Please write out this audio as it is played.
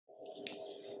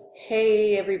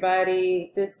Hey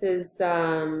everybody, this is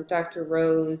Dr.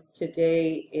 Rose.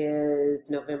 Today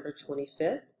is November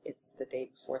 25th. It's the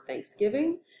day before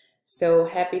Thanksgiving. So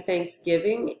happy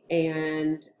Thanksgiving,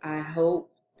 and I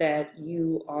hope that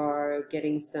you are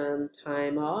getting some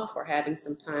time off or having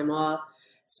some time off,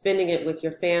 spending it with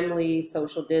your family,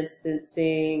 social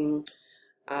distancing,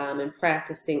 and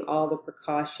practicing all the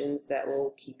precautions that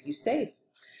will keep you safe.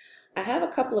 I have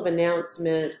a couple of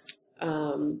announcements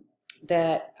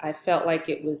that I felt like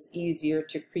it was easier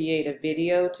to create a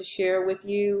video to share with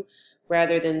you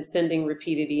rather than sending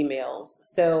repeated emails.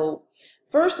 So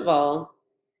first of all,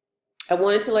 I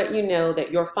wanted to let you know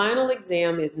that your final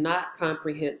exam is not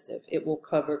comprehensive. It will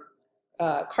cover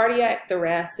cardiac,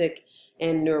 thoracic,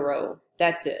 and neuro.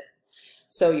 That's it.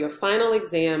 So your final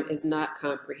exam is not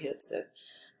comprehensive.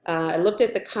 I looked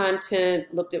at the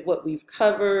content, looked at what we've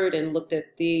covered, and looked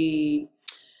at the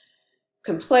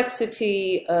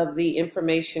complexity of the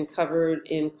information covered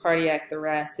in cardiac,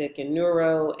 thoracic, and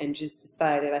neuro, and just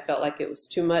decided I felt like it was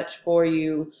too much for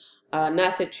you.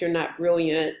 Not that you're not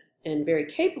brilliant and very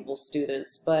capable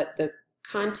students, but the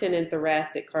content in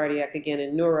thoracic, cardiac, again,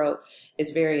 and neuro is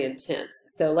very intense.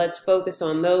 So let's focus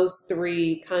on those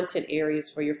three content areas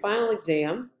for your final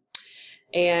exam.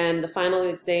 And the final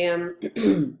exam,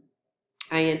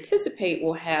 I anticipate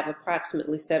will have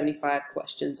approximately 75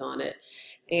 questions on it,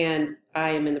 and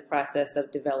I am in the process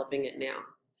of developing it now.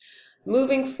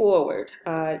 Moving forward,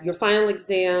 your final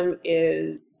exam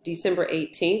is December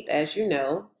 18th, as you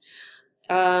know.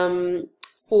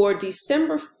 For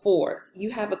December 4th, you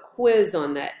have a quiz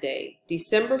on that day.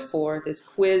 December 4th is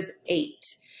quiz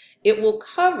 8. It will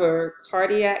cover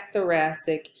cardiac,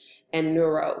 thoracic, and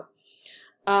neuro.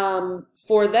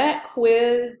 For that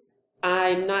quiz,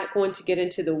 I'm not going to get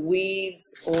into the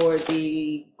weeds or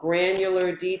the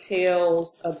granular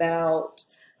details about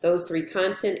those three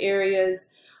content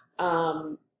areas.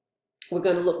 We're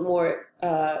going to look more,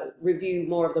 review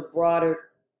more of the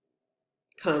broader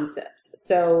concepts.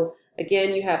 So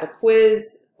again, you have a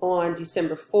quiz on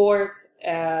December 4th.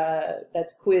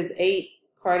 That's quiz 8,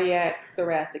 cardiac,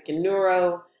 thoracic, and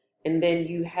neuro. And then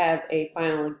you have a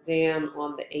final exam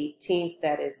on the 18th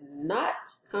that is not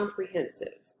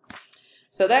comprehensive.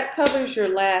 So that covers your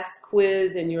last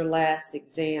quiz and your last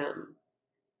exam.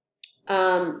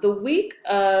 The week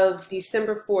of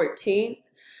December 14th,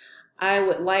 I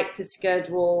would like to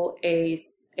schedule a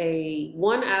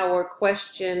 1-hour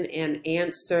question and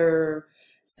answer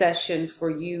session for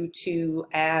you to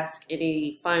ask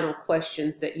any final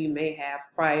questions that you may have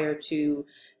prior to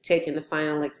taking the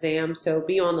final exam. So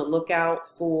be on the lookout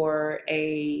for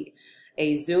a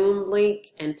Zoom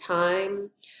link and time.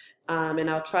 And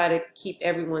I'll try to keep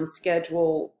everyone's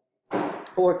schedule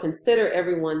or consider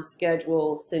everyone's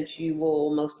schedule, since you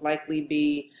will most likely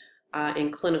be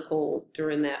in clinical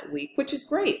during that week, which is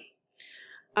great.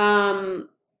 The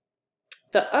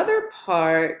other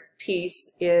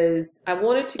piece is I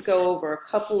wanted to go over a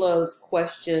couple of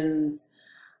questions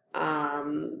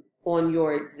on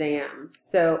your exam.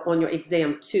 So on your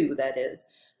exam 2, that is.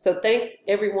 So thanks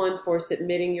everyone for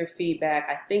submitting your feedback.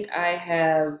 I think I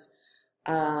have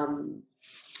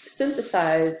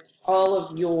synthesized all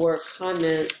of your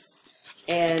comments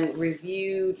and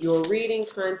reviewed your reading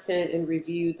content and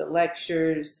reviewed the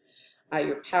lectures,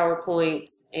 your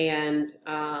PowerPoints, and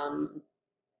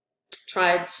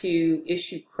tried to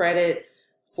issue credit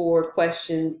for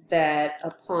questions that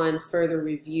upon further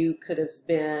review could have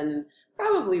been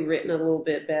probably written a little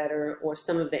bit better, or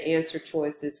some of the answer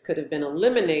choices could have been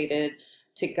eliminated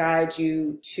to guide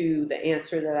you to the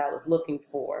answer that I was looking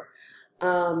for.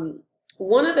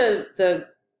 One of the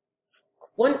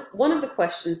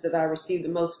questions that I received the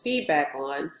most feedback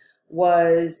on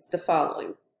was the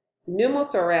following: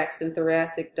 pneumothorax and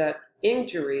thoracic duct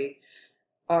injury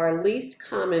are least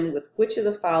common with which of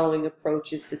the following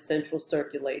approaches to central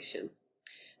circulation?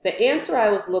 The answer I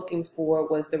was looking for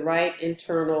was the right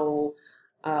internal,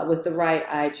 was the right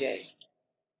IJ.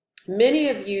 Many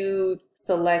of you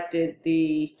selected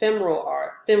the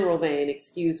femoral vein,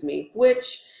 excuse me,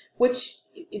 which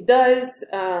does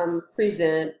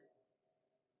present,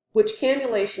 which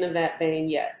cannulation of that vein,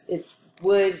 yes, it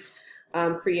would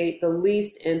create the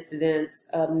least incidence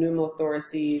of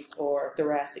pneumothoraces or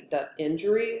thoracic duct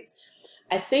injuries.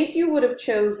 I think you would have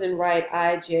chosen right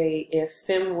IJ if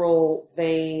femoral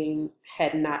vein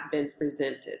had not been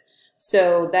presented.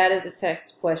 So that is a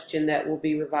text question that will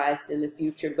be revised in the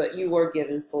future, but you were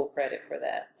given full credit for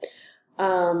that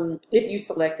if you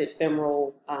selected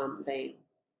femoral vein.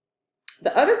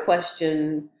 The other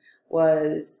question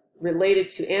was related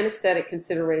to anesthetic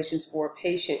considerations for a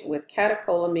patient with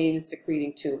catecholamine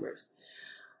secreting tumors.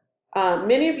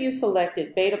 Many of you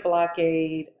selected beta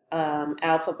blockade,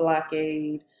 alpha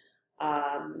blockade,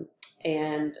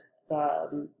 and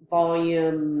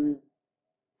volume,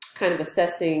 kind of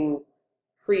assessing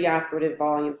preoperative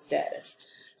volume status.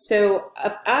 So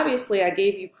obviously I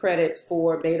gave you credit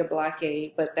for beta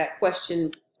blockade, but that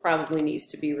question probably needs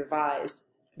to be revised,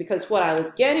 because what I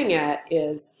was getting at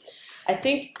is, I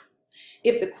think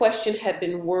if the question had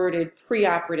been worded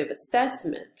preoperative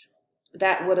assessment,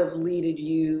 that would have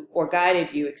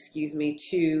guided you, excuse me,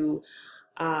 to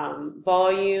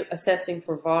volume, assessing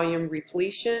for volume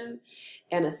repletion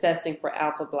and assessing for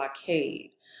alpha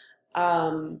blockade.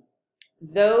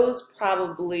 Those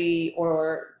probably,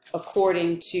 or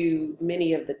according to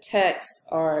many of the texts,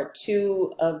 are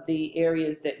two of the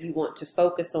areas that you want to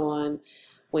focus on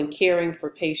when caring for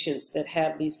patients that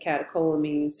have these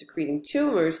catecholamine secreting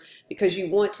tumors, because you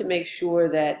want to make sure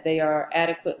that they are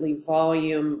adequately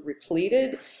volume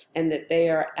repleted and that they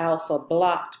are alpha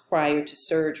blocked prior to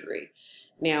surgery.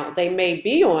 Now, they may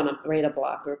be on a beta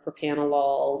blocker,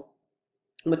 propranolol,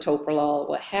 metoprolol,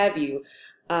 what have you.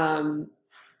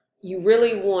 You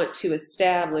really want to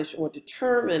establish or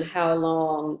determine how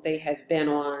long they have been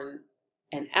on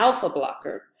an alpha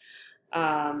blocker,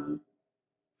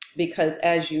 because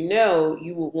as you know,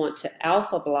 you will want to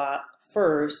alpha block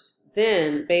first,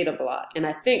 then beta block. And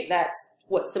I think that's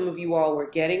what some of you all were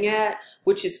getting at,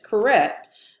 which is correct.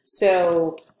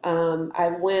 So I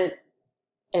went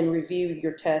and reviewed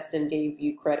your test and gave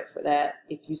you credit for that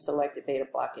if you selected beta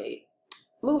blockade.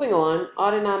 Moving on,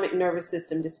 autonomic nervous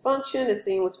system dysfunction is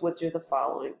seen with which of the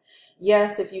following.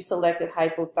 Yes, if you selected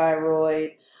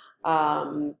hypothyroid,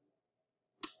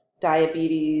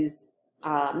 diabetes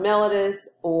mellitus,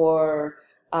 or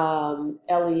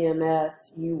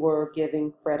LEMS, you were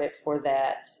giving credit for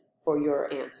that, for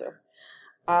your answer,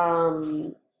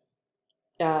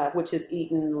 which is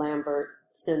Eaton-Lambert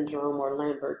syndrome or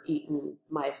Lambert-Eaton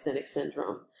myasthenic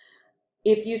syndrome.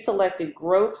 If you selected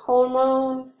growth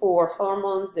hormone for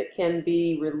hormones that can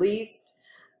be released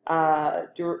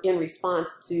in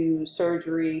response to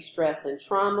surgery, stress, and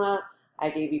trauma, I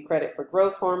gave you credit for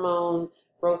growth hormone.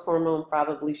 Growth hormone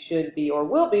probably should be or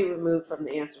will be removed from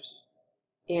the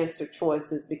answer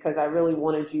choices, because I really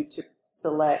wanted you to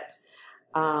select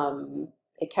a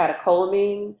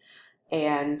catecholamine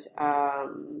and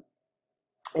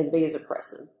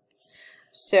vasopressin.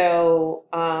 So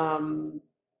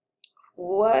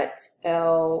what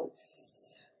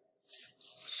else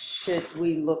should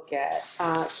we look at?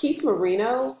 Keith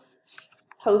Marino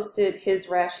posted his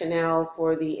rationale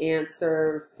for the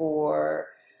answer for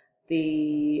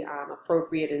the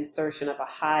appropriate insertion of a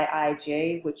high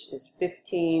IJ, which is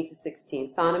 15 to 16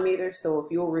 centimeters. So if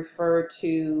you'll refer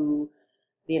to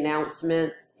the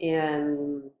announcements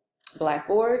in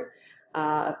Blackboard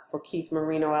for Keith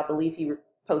Marino, I believe he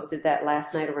posted that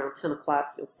last night around 10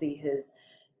 o'clock. You'll see his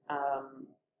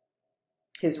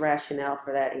rationale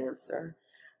for that answer.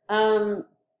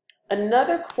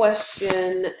 Another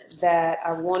question that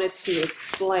I wanted to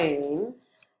explain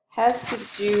has to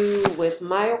do with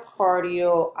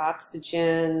myocardial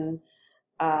oxygen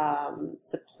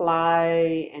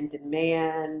supply and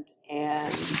demand,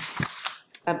 and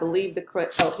I believe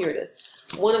here it is.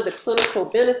 One of the clinical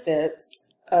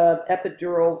benefits of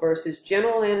epidural versus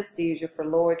general anesthesia for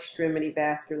lower extremity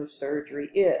vascular surgery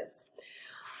is.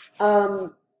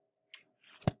 Some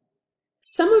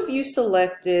of you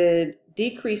selected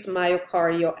decreased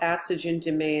myocardial oxygen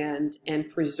demand and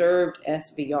preserved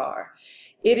SVR.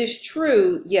 It is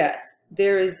true, yes,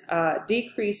 there is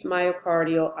decreased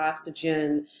myocardial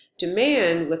oxygen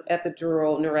demand with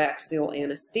epidural neuraxial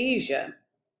anesthesia.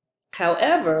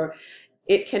 However,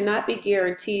 it cannot be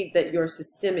guaranteed that your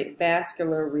systemic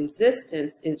vascular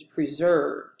resistance is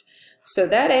preserved. So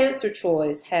that answer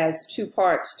choice has two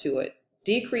parts to it: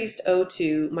 decreased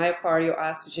O2, myocardial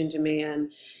oxygen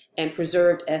demand, and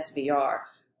preserved SVR.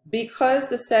 Because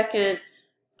the second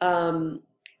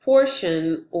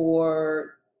portion,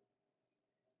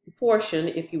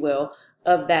 if you will,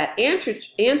 of that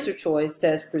answer choice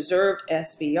says preserved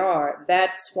SVR,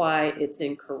 that's why it's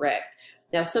incorrect.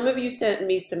 Now, some of you sent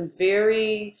me some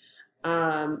very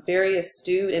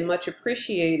astute and much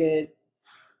appreciated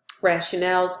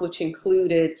rationales, which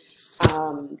included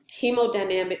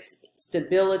hemodynamic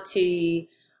stability,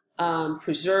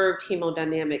 preserved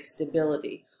hemodynamic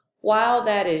stability. While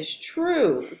that is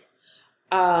true,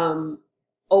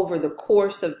 over the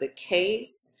course of the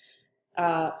case,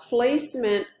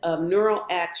 placement of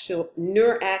neuraxial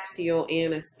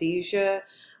anesthesia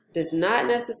does not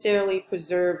necessarily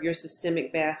preserve your systemic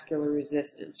vascular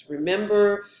resistance.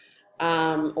 Remember,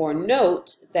 or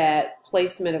note that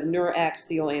placement of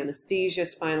neuroaxial anesthesia,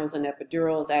 spinals, and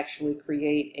epidurals actually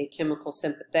create a chemical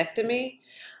sympathectomy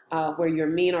where your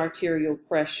mean arterial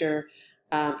pressure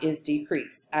is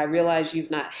decreased. I realize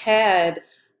you've not had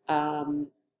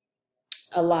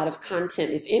a lot of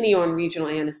content, if any, on regional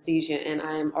anesthesia, and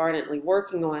I am ardently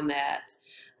working on that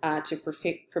to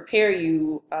prepare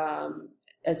you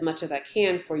as much as I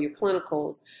can for your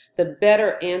clinicals. The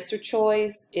better answer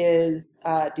choice is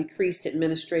decreased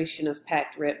administration of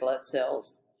packed red blood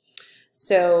cells.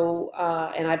 So,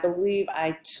 and I believe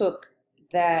I took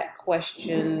that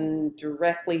question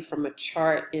directly from a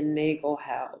chart in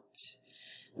Nagelhout.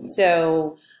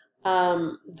 So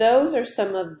those are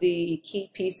some of the key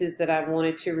pieces that I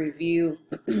wanted to review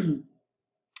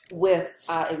with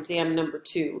exam number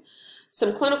 2.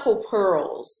 Some clinical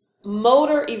pearls.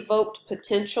 Motor evoked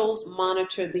potentials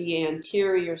monitor the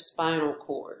anterior spinal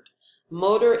cord.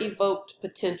 Motor evoked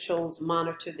potentials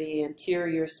monitor the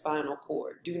anterior spinal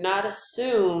cord. Do not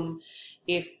assume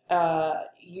if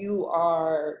you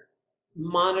are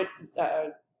monitoring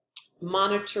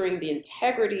the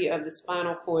integrity of the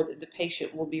spinal cord that the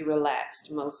patient will be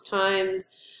relaxed. Most times,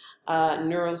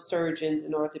 neurosurgeons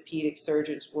and orthopedic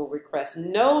surgeons will request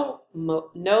no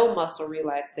muscle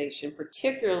relaxation,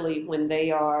 particularly when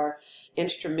they are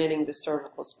instrumenting the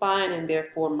cervical spine and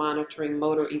therefore monitoring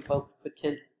motor evoked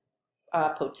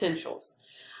potentials.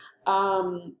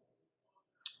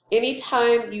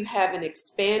 Anytime you have an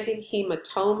expanding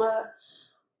hematoma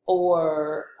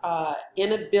or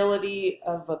inability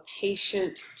of a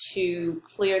patient to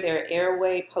clear their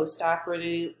airway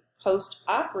postoperatively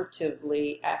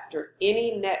after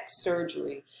any neck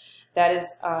surgery, that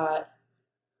is,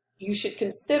 you should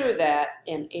consider that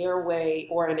an airway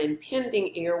or an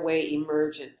impending airway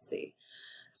emergency.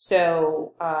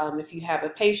 So if you have a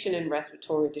patient in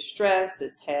respiratory distress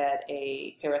that's had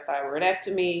a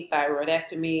parathyroidectomy,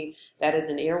 thyroidectomy, that is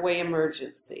an airway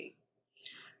emergency.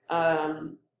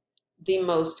 The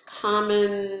most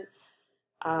common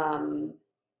ion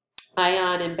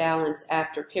imbalance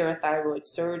after parathyroid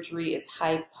surgery is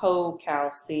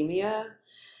hypocalcemia.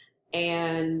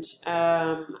 And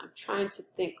I'm trying to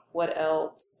think what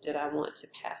else did I want to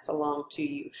pass along to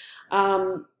you.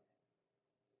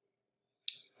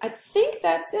 I think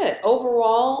that's it.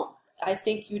 Overall, I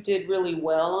think you did really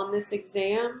well on this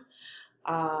exam.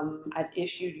 I've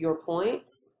issued your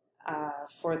points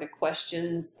for the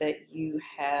questions that you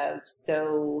have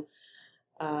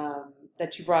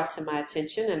that you brought to my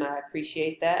attention, and I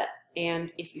appreciate that.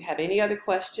 And if you have any other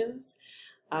questions,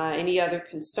 any other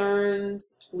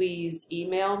concerns, please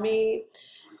email me.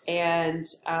 And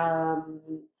I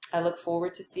look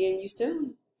forward to seeing you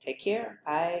soon. Take care.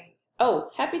 Bye.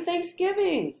 Oh, happy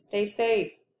Thanksgiving. Stay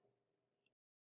safe.